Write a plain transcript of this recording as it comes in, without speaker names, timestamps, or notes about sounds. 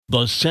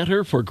The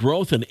Center for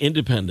Growth and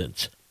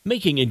Independence,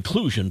 making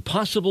inclusion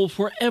possible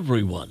for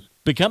everyone.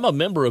 Become a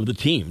member of the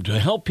team to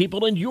help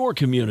people in your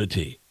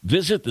community.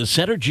 Visit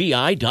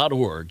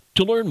thecentergi.org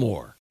to learn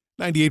more.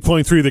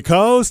 98.3 The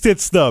Coast,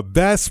 it's the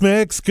best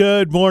mix.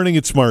 Good morning,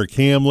 it's Mark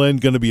Hamlin.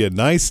 Going to be a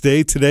nice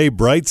day today,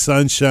 bright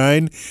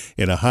sunshine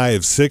and a high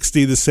of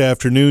 60 this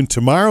afternoon.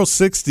 Tomorrow,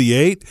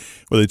 68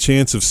 with a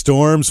chance of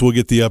storms. We'll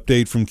get the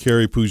update from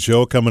Carrie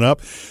Peugeot coming up.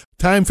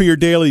 Time for your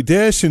daily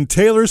dish, and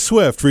Taylor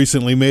Swift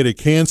recently made a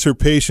cancer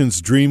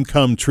patient's dream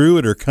come true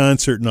at her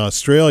concert in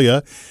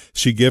Australia.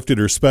 She gifted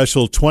her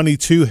special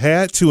 22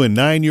 hat to a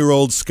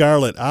 9-year-old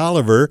Scarlett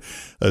Oliver.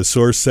 A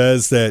source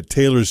says that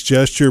Taylor's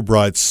gesture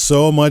brought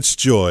so much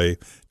joy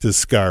to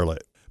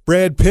Scarlett.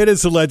 Brad Pitt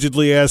has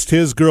allegedly asked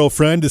his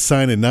girlfriend to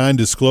sign a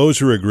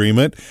non-disclosure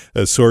agreement.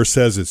 A source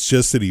says it's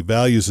just that he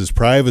values his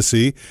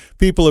privacy.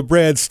 People of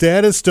Brad's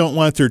status don't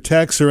want their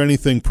texts or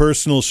anything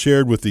personal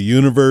shared with the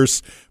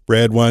universe.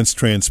 Brad wants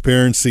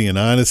transparency and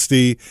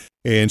honesty,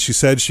 and she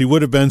said she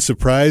would have been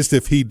surprised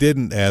if he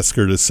didn't ask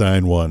her to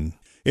sign one.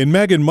 And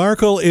Meghan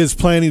Markle is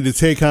planning to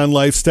take on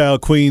lifestyle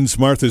queens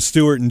Martha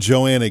Stewart and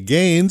Joanna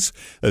Gaines.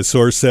 A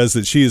source says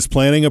that she is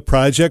planning a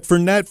project for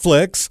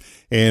Netflix.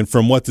 And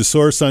from what the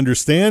source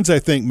understands, I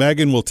think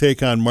Meghan will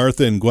take on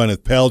Martha and Gwyneth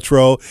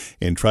Paltrow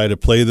and try to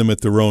play them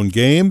at their own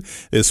game.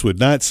 This would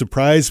not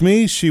surprise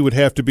me. She would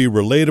have to be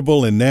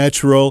relatable and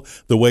natural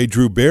the way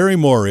Drew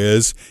Barrymore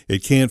is.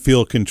 It can't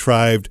feel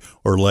contrived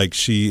or like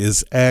she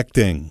is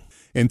acting.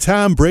 And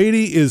Tom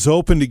Brady is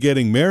open to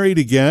getting married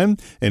again.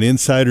 An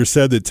insider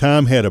said that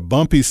Tom had a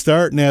bumpy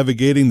start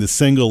navigating the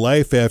single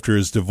life after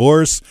his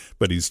divorce,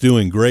 but he's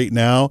doing great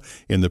now.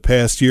 In the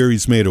past year,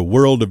 he's made a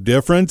world of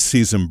difference.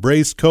 He's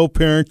embraced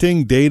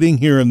co-parenting, dating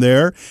here and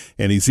there,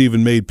 and he's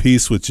even made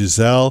peace with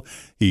Giselle.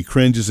 He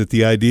cringes at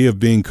the idea of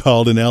being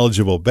called an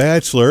eligible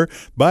bachelor,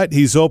 but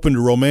he's open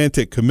to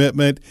romantic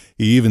commitment.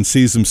 He even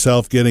sees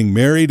himself getting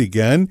married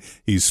again.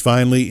 He's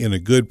finally in a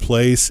good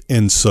place,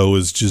 and so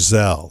is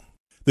Giselle.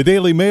 The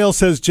Daily Mail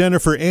says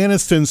Jennifer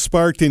Aniston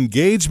sparked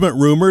engagement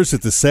rumors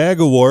at the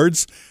SAG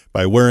Awards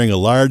by wearing a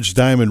large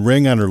diamond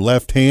ring on her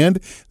left hand.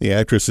 The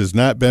actress has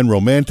not been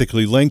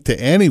romantically linked to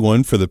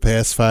anyone for the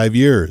past 5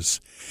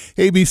 years.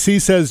 ABC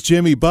says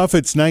Jimmy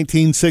Buffett's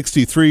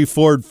 1963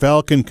 Ford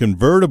Falcon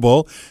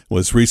convertible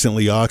was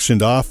recently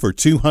auctioned off for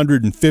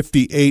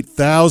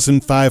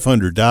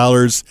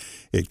 $258,500.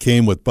 It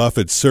came with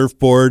Buffett's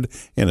surfboard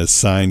and a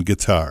signed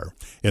guitar.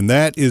 And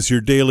that is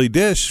your daily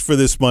dish for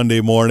this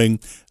Monday morning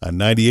on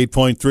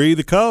 98.3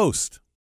 The Coast.